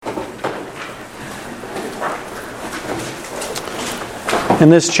In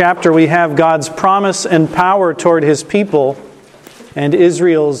this chapter, we have God's promise and power toward His people and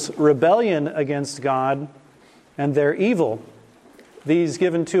Israel's rebellion against God and their evil. These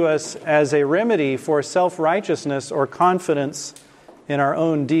given to us as a remedy for self-righteousness or confidence in our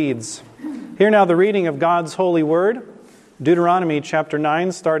own deeds. Hear now the reading of God's holy word, Deuteronomy chapter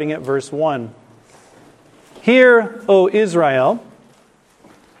 9, starting at verse 1. Hear, O Israel,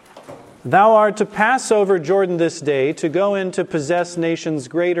 thou art to pass over Jordan this day to go in to possess nations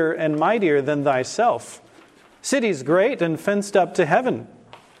greater and mightier than thyself, cities great and fenced up to heaven,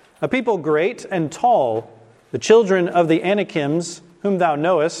 a people great and tall, the children of the Anakims, whom thou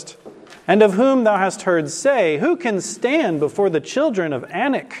knowest, and of whom thou hast heard say, who can stand before the children of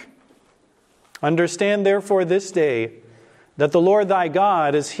Anak? Understand therefore this day that the Lord thy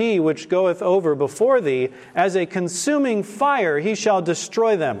God is He which goeth over before thee, as a consuming fire He shall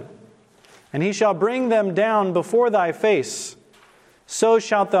destroy them. And He shall bring them down before thy face. So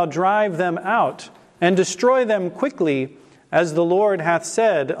shalt thou drive them out, and destroy them quickly, as the Lord hath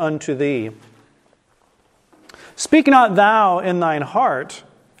said unto thee. Speak not thou in thine heart,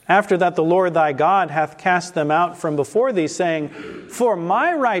 after that the Lord thy God hath cast them out from before thee, saying, for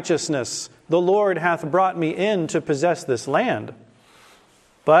my righteousness the Lord hath brought me in to possess this land.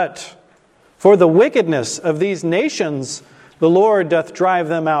 But for the wickedness of these nations the Lord doth drive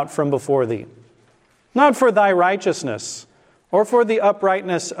them out from before thee. Not for thy righteousness, or for the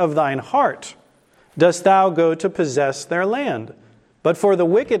uprightness of thine heart, dost thou go to possess their land. But for the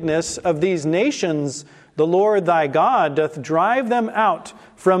wickedness of these nations the Lord thy God doth drive them out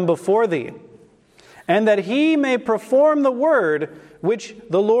from before thee. And that He may perform the word which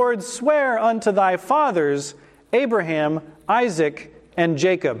the Lord sware unto thy fathers, Abraham, Isaac, and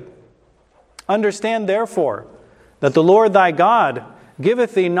Jacob. Understand therefore that the Lord thy God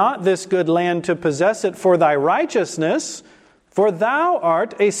giveth thee not this good land to possess it for thy righteousness, for thou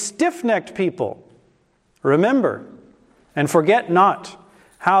art a stiff-necked people. Remember, and forget not,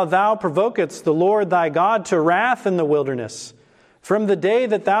 how thou provokedst the Lord thy God to wrath in the wilderness, from the day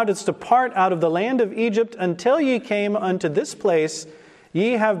that thou didst depart out of the land of Egypt until ye came unto this place,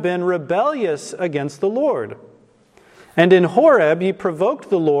 ye have been rebellious against the Lord. And in Horeb ye provoked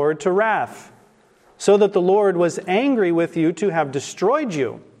the Lord to wrath, so that the Lord was angry with you to have destroyed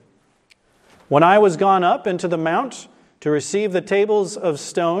you. When I was gone up into the mount to receive the tables of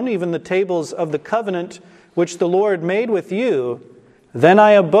stone, even the tables of the covenant which the Lord made with you, then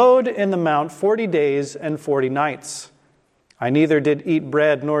I abode in the mount 40 days and 40 nights. I neither did eat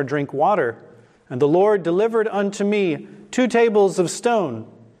bread nor drink water. And the Lord delivered unto me 2 tables of stone,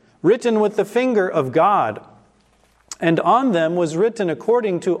 written with the finger of God. And on them was written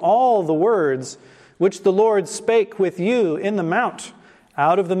according to all the words which the Lord spake with you in the mount,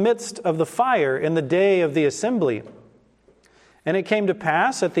 out of the midst of the fire in the day of the assembly. And it came to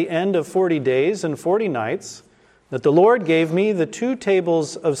pass at the end of 40 days and 40 nights, that the Lord gave me the 2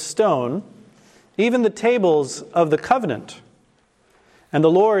 tables of stone, even the tables of the covenant. And the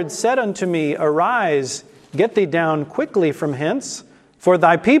Lord said unto me, arise, get thee down quickly from hence, for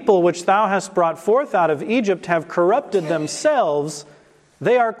thy people which thou hast brought forth out of Egypt have corrupted themselves.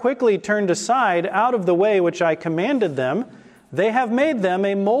 They are quickly turned aside out of the way which I commanded them. They have made them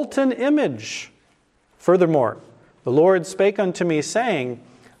a molten image. Furthermore, the Lord spake unto me, saying,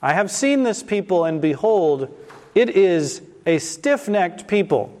 I have seen this people, and behold, it is a stiff-necked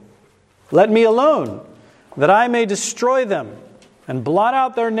people. Let me alone, that I may destroy them, and blot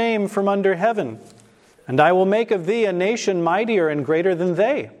out their name from under heaven. And I will make of thee a nation mightier and greater than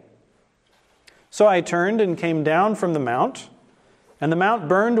they. So I turned and came down from the mount, and the mount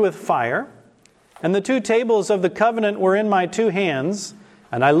burned with fire, and the 2 tables of the covenant were in my 2 hands.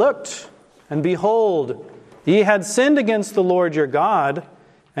 And I looked, and behold, ye had sinned against the Lord your God,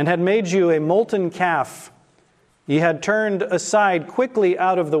 and had made you a molten calf. Ye had turned aside quickly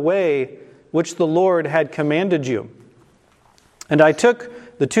out of the way which the Lord had commanded you. And I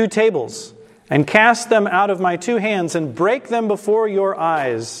took the 2 tables, and cast them out of my 2 hands, and brake them before your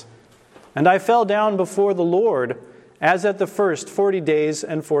eyes. And I fell down before the Lord, as at the first 40 days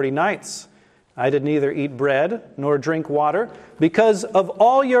and 40 nights. I did neither eat bread nor drink water, because of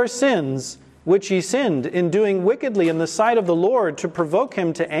all your sins which ye sinned in doing wickedly in the sight of the Lord, to provoke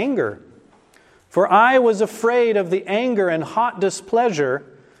Him to anger. For I was afraid of the anger and hot displeasure,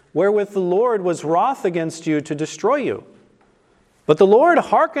 wherewith the Lord was wroth against you to destroy you. But the Lord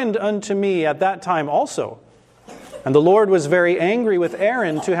hearkened unto me at that time also. And the Lord was very angry with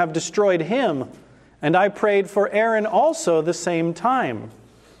Aaron to have destroyed him. And I prayed for Aaron also the same time.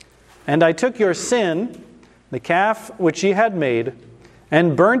 And I took your sin, the calf which ye had made,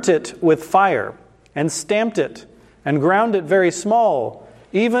 and burnt it with fire, and stamped it, and ground it very small,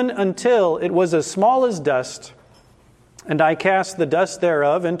 even until it was as small as dust, and I cast the dust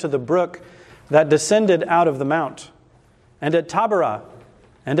thereof into the brook that descended out of the mount. And at Taberah,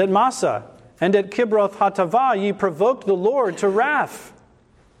 and at Massa, and at Kibroth Hattaavah ye provoked the Lord to wrath.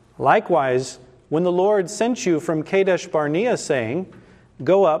 Likewise, when the Lord sent you from Kadesh Barnea, saying,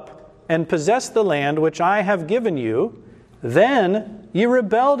 Go up and possess the land which I have given you, then ye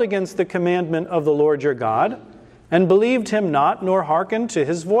rebelled against the commandment of the Lord your God, and believed him not, nor hearkened to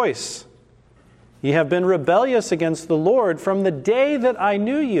his voice. Ye have been rebellious against the Lord from the day that I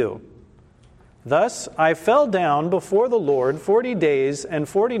knew you. Thus I fell down before the Lord 40 days and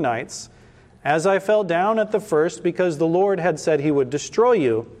 40 nights, as I fell down at the first, because the Lord had said he would destroy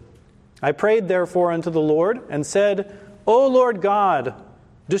you. I prayed therefore unto the Lord, and said, O Lord God,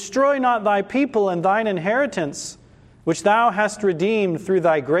 destroy not thy people and thine inheritance, which thou hast redeemed through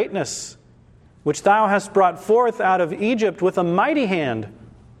thy greatness, which thou hast brought forth out of Egypt with a mighty hand.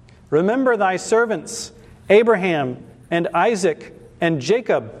 Remember thy servants, Abraham and Isaac and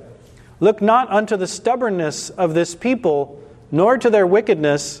Jacob. Look not unto the stubbornness of this people, nor to their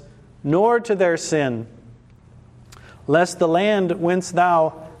wickedness, nor to their sin. Lest the land whence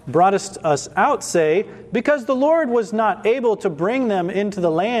thou broughtest us out say, because the Lord was not able to bring them into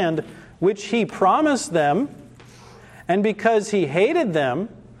the land which he promised them, and because he hated them,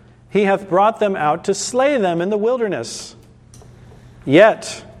 he hath brought them out to slay them in the wilderness.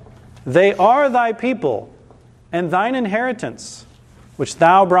 Yet they are thy people and thine inheritance, which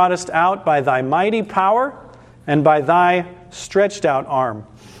thou broughtest out by thy mighty power and by thy stretched out arm.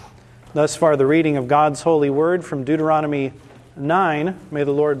 Thus far the reading of God's holy word from Deuteronomy 9. May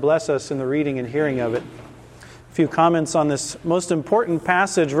the Lord bless us in the reading and hearing of it. A few comments on this most important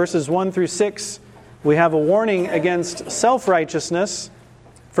passage, verses 1 through 6. We have a warning against self-righteousness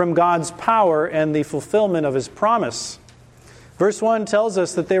from God's power and the fulfillment of his promise. Verse 1 tells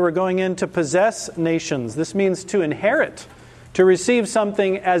us that they were going in to possess nations. This means to inherit, to receive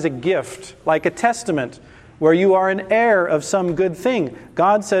something as a gift, like a testament, where you are an heir of some good thing.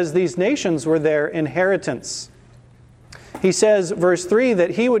 God says these nations were their inheritance. He says, verse 3,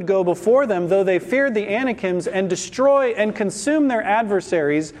 that he would go before them, though they feared the Anakims, and destroy and consume their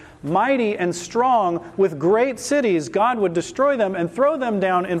adversaries, mighty and strong, with great cities. God would destroy them and throw them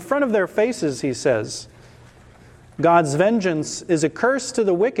down in front of their faces, he says. God's vengeance is a curse to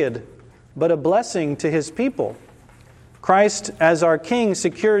the wicked, but a blessing to his people. Christ, as our King,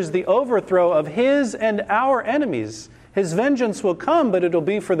 secures the overthrow of his and our enemies. His vengeance will come, but it'll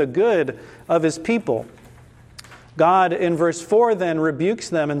be for the good of his people. God, in verse 4, then rebukes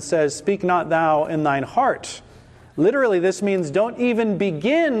them and says, Speak not thou in thine heart. Literally, this means don't even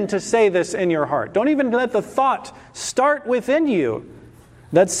begin to say this in your heart. Don't even let the thought start within you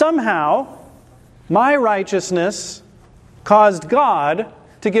that somehow my righteousness caused God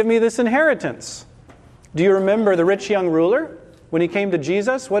to give me this inheritance. Do you remember the rich young ruler? When he came to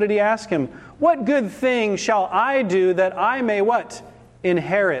Jesus, what did he ask him? What good thing shall I do that I may what?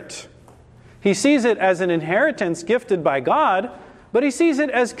 Inherit. He sees it as an inheritance gifted by God, but he sees it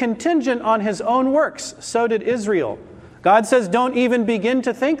as contingent on his own works. So did Israel. God says, don't even begin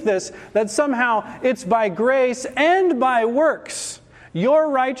to think this, that somehow it's by grace and by works. Your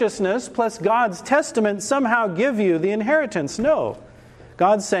righteousness plus God's testament somehow give you the inheritance. No.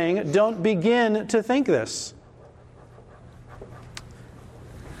 God's saying, don't begin to think this.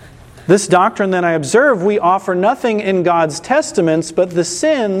 This doctrine, then, I observe, we offer nothing in God's testaments but the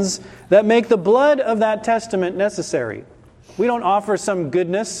sins that make the blood of that testament necessary. We don't offer some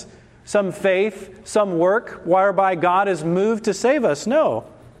goodness, some faith, some work whereby God is moved to save us. No.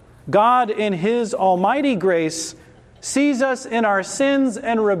 God, in his almighty grace, sees us in our sins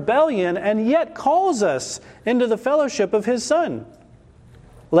and rebellion and yet calls us into the fellowship of his Son.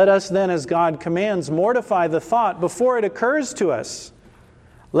 Let us then, as God commands, mortify the thought before it occurs to us.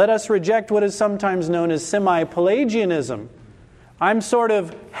 Let us reject what is sometimes known as semi-Pelagianism. I'm sort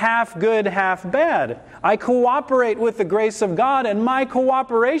of half good, half bad. I cooperate with the grace of God, and my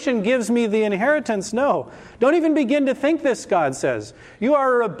cooperation gives me the inheritance. No. Don't even begin to think this, God says. You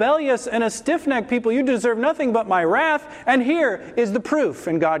are a rebellious and a stiff-necked people. You deserve nothing but my wrath, and here is the proof.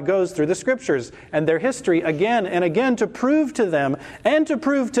 And God goes through the Scriptures and their history again and again to prove to them and to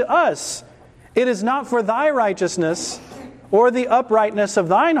prove to us, it is not for thy righteousness or the uprightness of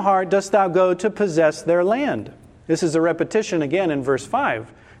thine heart dost thou go to possess their land. This is a repetition again in verse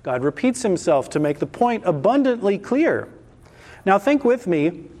 5. God repeats himself to make the point abundantly clear. Now think with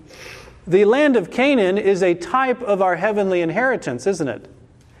me, the land of Canaan is a type of our heavenly inheritance, isn't it?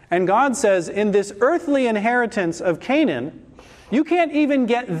 And God says, in this earthly inheritance of Canaan, you can't even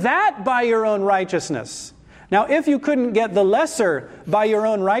get that by your own righteousness. Now, if you couldn't get the lesser by your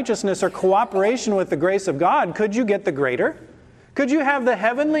own righteousness or cooperation with the grace of God, could you get the greater? Could you have the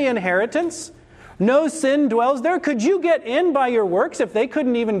heavenly inheritance? No sin dwells there. Could you get in by your works if they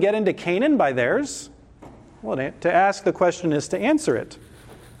couldn't even get into Canaan by theirs? Well, to ask the question is to answer it.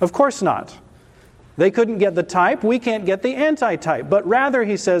 Of course not. They couldn't get the type. We can't get the antitype. But rather,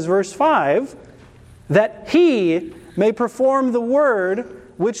 he says, verse 5, that he may perform the word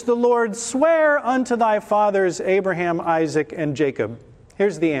which the Lord sware unto thy fathers Abraham, Isaac, and Jacob.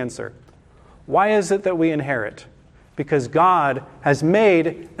 Here's the answer. Why is it that we inherit? Because God has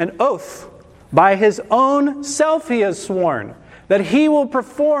made an oath. By his own self he has sworn that he will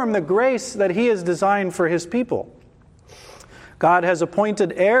perform the grace that he has designed for his people. God has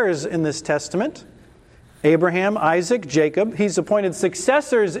appointed heirs in this testament. Abraham, Isaac, Jacob. He's appointed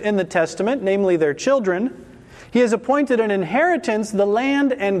successors in the testament, namely their children. He has appointed an inheritance, the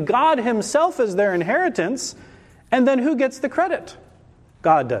land, and God himself as their inheritance. And then who gets the credit?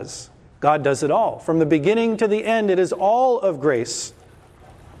 God does. God does it all. From the beginning to the end, it is all of grace.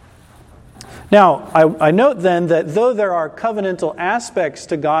 Now, I note then that though there are covenantal aspects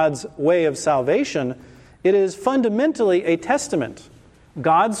to God's way of salvation, it is fundamentally a testament.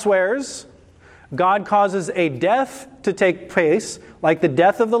 God swears, God causes a death to take place, like the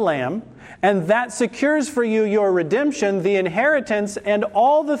death of the Lamb, and that secures for you your redemption, the inheritance, and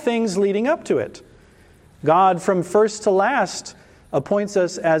all the things leading up to it. God, from first to last, appoints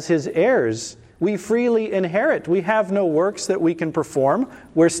us as his heirs. We freely inherit. We have no works that we can perform.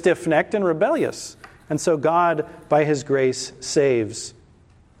 We're stiff-necked and rebellious. And so God, by his grace, saves.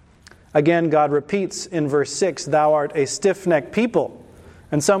 Again, God repeats in verse 6, thou art a stiff-necked people.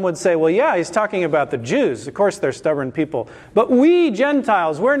 And some would say, well, yeah, he's talking about the Jews. Of course, they're stubborn people. But we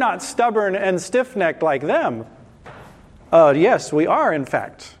Gentiles, we're not stubborn and stiff-necked like them. Yes, we are, in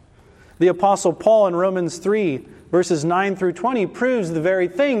fact. The Apostle Paul in Romans 3, verses 9 through 20, proves the very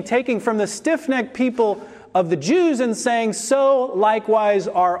thing, taking from the stiff-necked people of the Jews and saying, so likewise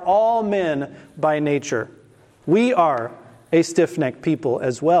are all men by nature. We are a stiff-necked people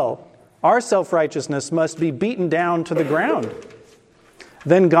as well. Our self-righteousness must be beaten down to the ground.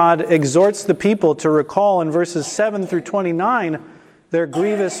 Then God exhorts the people to recall in verses 7 through 29 their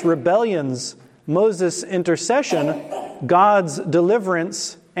grievous rebellions, Moses' intercession, God's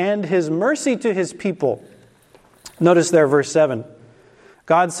deliverance, and his mercy to his people. Notice there, verse 7.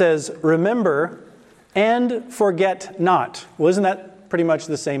 God says, remember and forget not. Well, isn't that pretty much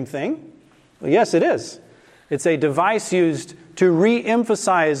the same thing? Well, yes, it is. It's a device used to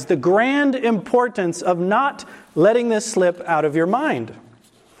re-emphasize the grand importance of not letting this slip out of your mind.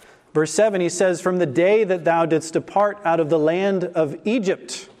 Verse 7, he says, from the day that thou didst depart out of the land of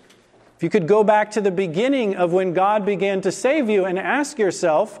Egypt. If you could go back to the beginning of when God began to save you and ask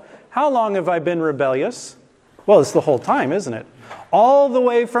yourself, how long have I been rebellious? Well, it's the whole time, isn't it? All the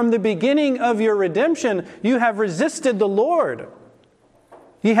way from the beginning of your redemption, you have resisted the Lord.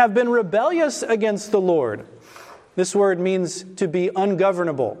 You have been rebellious against the Lord. This word means to be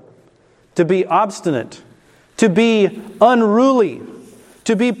ungovernable, to be obstinate, to be unruly,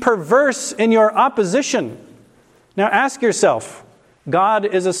 to be perverse in your opposition. Now ask yourself, God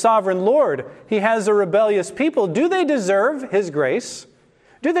is a sovereign Lord. He has a rebellious people. Do they deserve his grace?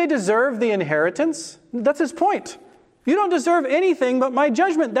 Do they deserve the inheritance? That's his point. You don't deserve anything but my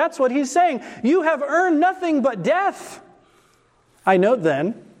judgment. That's what he's saying. You have earned nothing but death. I note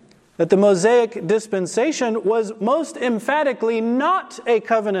then that the Mosaic dispensation was most emphatically not a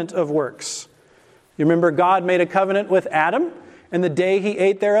covenant of works. You remember God made a covenant with Adam, and the day he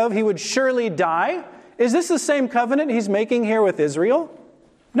ate thereof, he would surely die. Is this the same covenant he's making here with Israel?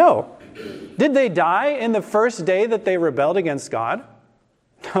 No. Did they die in the first day that they rebelled against God?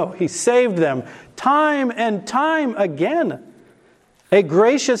 No, he saved them time and time again. A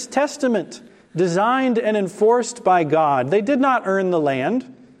gracious testament designed and enforced by God. They did not earn the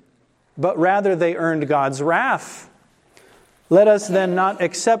land, but rather they earned God's wrath. Let us then not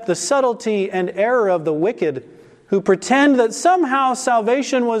accept the subtlety and error of the wicked who pretend that somehow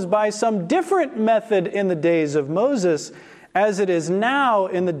salvation was by some different method in the days of Moses as it is now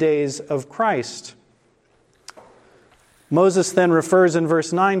in the days of Christ. Moses then refers in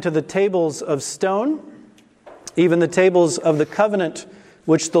verse 9 to the tables of stone, even the tables of the covenant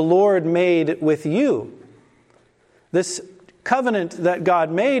which the Lord made with you. This covenant that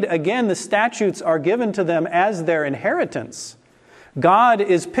God made, again, the statutes are given to them as their inheritance. God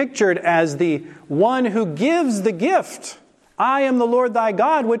is pictured as the one who gives the gift. I am the Lord thy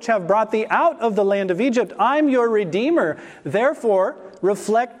God, which have brought thee out of the land of Egypt. I'm your Redeemer. Therefore,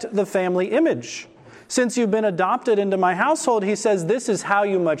 reflect the family image. Since you've been adopted into my household, he says, this is how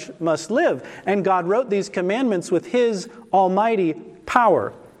you must live. And God wrote these commandments with his almighty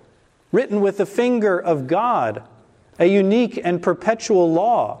power, written with the finger of God, a unique and perpetual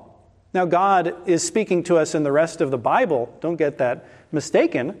law. Now, God is speaking to us in the rest of the Bible. Don't get that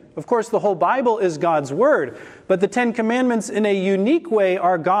mistaken. Of course, the whole Bible is God's word, but the Ten Commandments in a unique way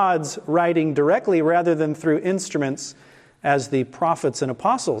are God's writing directly rather than through instruments as the prophets and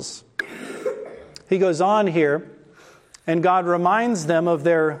apostles. He goes on here, and God reminds them of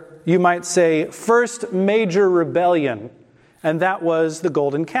their, you might say, first major rebellion, and that was the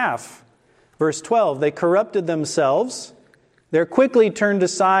golden calf. Verse 12, they corrupted themselves. They're quickly turned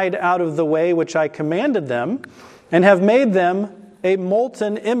aside out of the way which I commanded them, and have made them a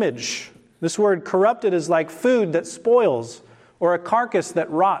molten image. This word corrupted is like food that spoils, or a carcass that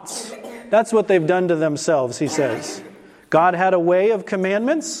rots. That's what they've done to themselves, he says. God had a way of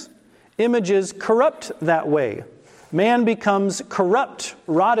commandments. Images corrupt that way. Man becomes corrupt,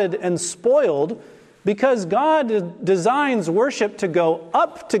 rotted, and spoiled because God designs worship to go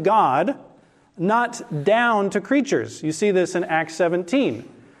up to God, not down to creatures. You see this in Acts 17.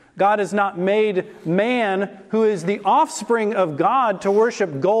 God has not made man, who is the offspring of God, to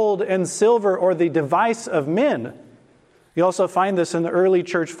worship gold and silver or the device of men. You also find this in the early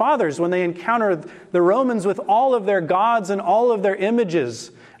church fathers when they encounter the Romans with all of their gods and all of their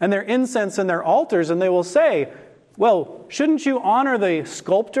images and their incense and their altars, and they will say, well, shouldn't you honor the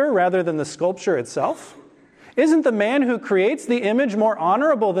sculptor rather than the sculpture itself? Isn't the man who creates the image more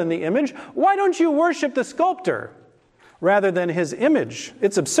honorable than the image? Why don't you worship the sculptor rather than his image?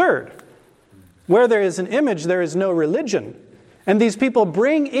 It's absurd. Where there is an image, there is no religion. And these people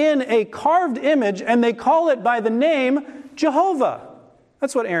bring in a carved image and they call it by the name Jehovah.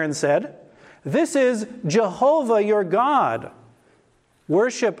 That's what Aaron said. This is Jehovah your God.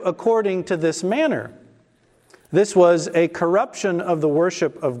 Worship according to this manner. This was a corruption of the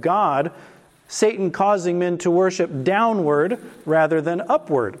worship of God, Satan causing men to worship downward rather than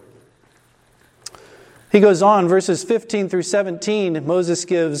upward. He goes on, verses 15 through 17, Moses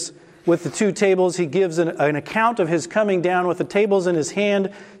gives, with the two tables, he gives an account of his coming down with the tables in his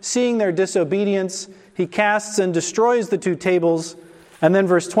hand, seeing their disobedience. He casts and destroys the two tables. And then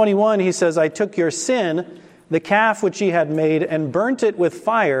verse 21, he says, I took your sin, the calf which ye had made, and burnt it with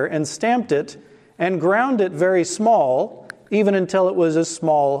fire, and stamped it, and ground it very small, even until it was as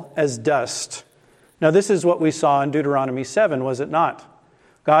small as dust. Now this is what we saw in Deuteronomy 7, was it not?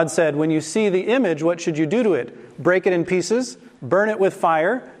 God said, when you see the image, what should you do to it? Break it in pieces, burn it with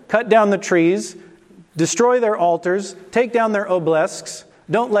fire, cut down the trees, destroy their altars, take down their obelisks,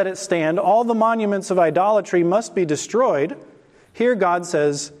 don't let it stand. All the monuments of idolatry must be destroyed. Here God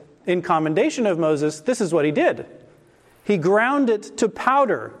says, in commendation of Moses, this is what he did. He ground it to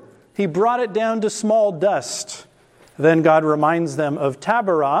powder. He brought it down to small dust. Then God reminds them of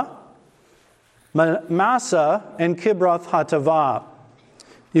Taberah, Massah, and Kibroth Hattaavah.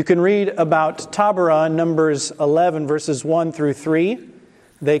 You can read about Taberah in Numbers 11, verses 1 through 3.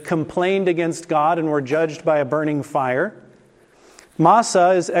 They complained against God and were judged by a burning fire.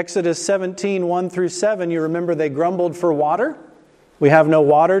 Massah is Exodus 17, 1 through 7. You remember they grumbled for water. We have no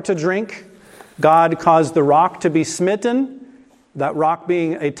water to drink. God caused the rock to be smitten, that rock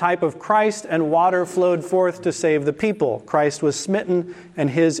being a type of Christ, and water flowed forth to save the people. Christ was smitten, and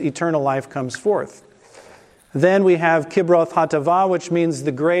his eternal life comes forth. Then we have Kibroth Hattaavah, which means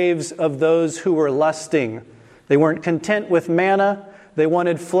the graves of those who were lusting. They weren't content with manna. They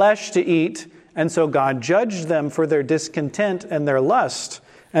wanted flesh to eat, and so God judged them for their discontent and their lust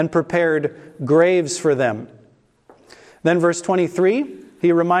and prepared graves for them. Then verse 23,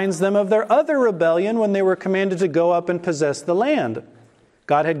 he reminds them of their other rebellion when they were commanded to go up and possess the land.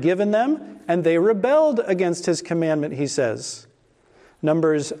 God had given them, and they rebelled against his commandment, he says.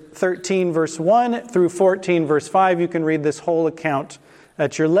 Numbers 13, verse 1 through 14, verse 5, you can read this whole account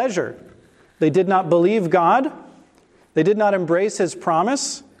at your leisure. They did not believe God. They did not embrace his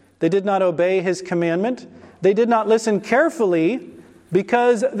promise. They did not obey his commandment. They did not listen carefully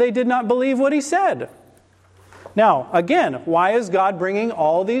because they did not believe what he said. Now, again, why is God bringing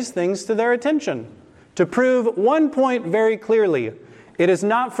all these things to their attention? To prove one point very clearly. It is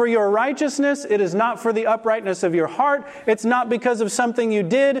not for your righteousness. It is not for the uprightness of your heart. It's not because of something you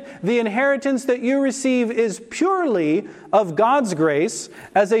did. The inheritance that you receive is purely of God's grace.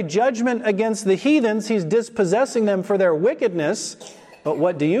 As a judgment against the heathens, he's dispossessing them for their wickedness. But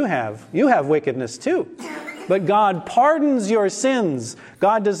what do you have? You have wickedness too. But God pardons your sins.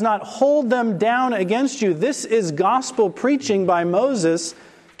 God does not hold them down against you. This is gospel preaching by Moses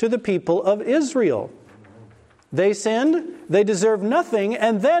to the people of Israel. They sinned, they deserve nothing,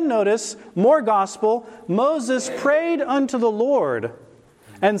 and then notice, more gospel, Moses prayed unto the Lord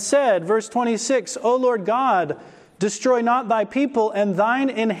and said, verse 26, O Lord God, destroy not thy people and thine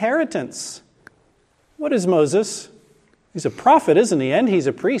inheritance. What is Moses? He's a prophet, isn't he? And he's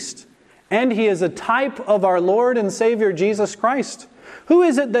a priest. And he is a type of our Lord and Savior Jesus Christ. Who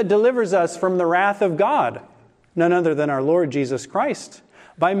is it that delivers us from the wrath of God? None other than our Lord Jesus Christ.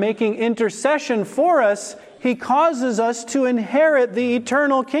 By making intercession for us, he causes us to inherit the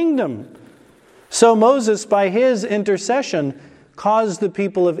eternal kingdom. So Moses, by his intercession, caused the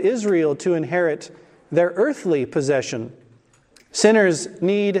people of Israel to inherit their earthly possession. Sinners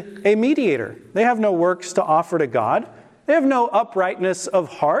need a mediator. They have no works to offer to God. They have no uprightness of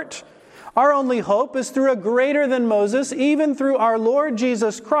heart. Our only hope is through a greater than Moses, even through our Lord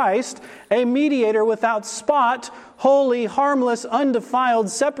Jesus Christ, a mediator without spot, holy, harmless, undefiled,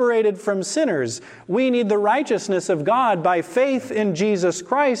 separated from sinners. We need the righteousness of God by faith in Jesus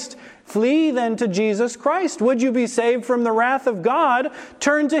Christ. Flee then to Jesus Christ. Would you be saved from the wrath of God?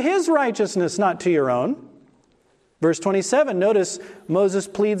 Turn to His righteousness, not to your own. Verse 27, notice Moses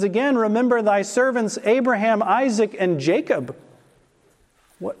pleads again, remember thy servants Abraham, Isaac, and Jacob.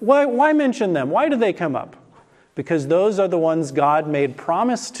 Why mention them? Why do they come up? Because those are the ones God made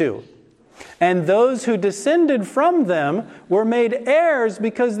promise to. And those who descended from them were made heirs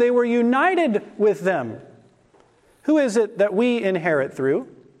because they were united with them. Who is it that we inherit through?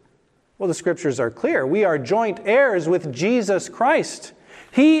 Well, the Scriptures are clear. We are joint heirs with Jesus Christ.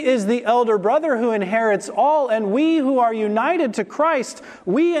 He is the elder brother who inherits all, and we who are united to Christ,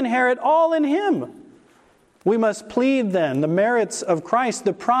 we inherit all in Him. We must plead then the merits of Christ,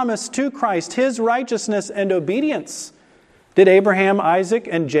 the promise to Christ, His righteousness and obedience. Did Abraham, Isaac,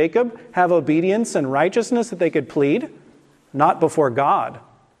 and Jacob have obedience and righteousness that they could plead? Not before God.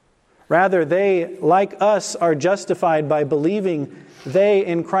 Rather, they, like us, are justified by believing they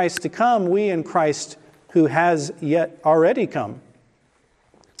in Christ to come, we in Christ who has yet already come.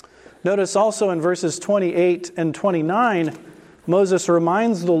 Notice also in verses 28 and 29, Moses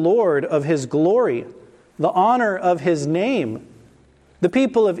reminds the Lord of His glory, the honor of His name. The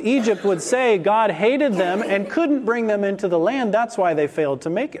people of Egypt would say God hated them and couldn't bring them into the land. That's why they failed to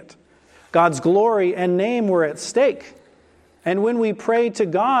make it. God's glory and name were at stake. And when we pray to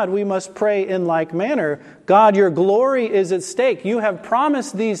God, we must pray in like manner. God, your glory is at stake. You have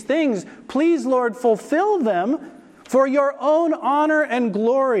promised these things. Please, Lord, fulfill them for your own honor and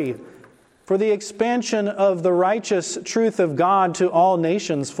glory, for the expansion of the righteous truth of God to all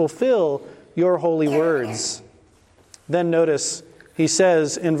nations. Fulfill your holy words. Then notice, he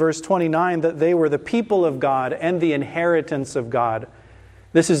says in verse 29 that they were the people of God and the inheritance of God.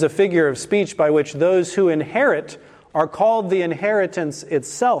 This is a figure of speech by which those who inherit are called the inheritance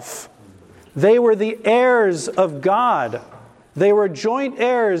itself. They were the heirs of God. They were joint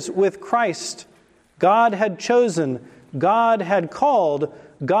heirs with Christ. God had chosen, God had called,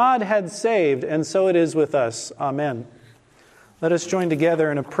 God had saved, and so it is with us. Amen. Let us join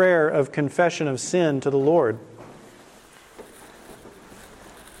together in a prayer of confession of sin to the Lord.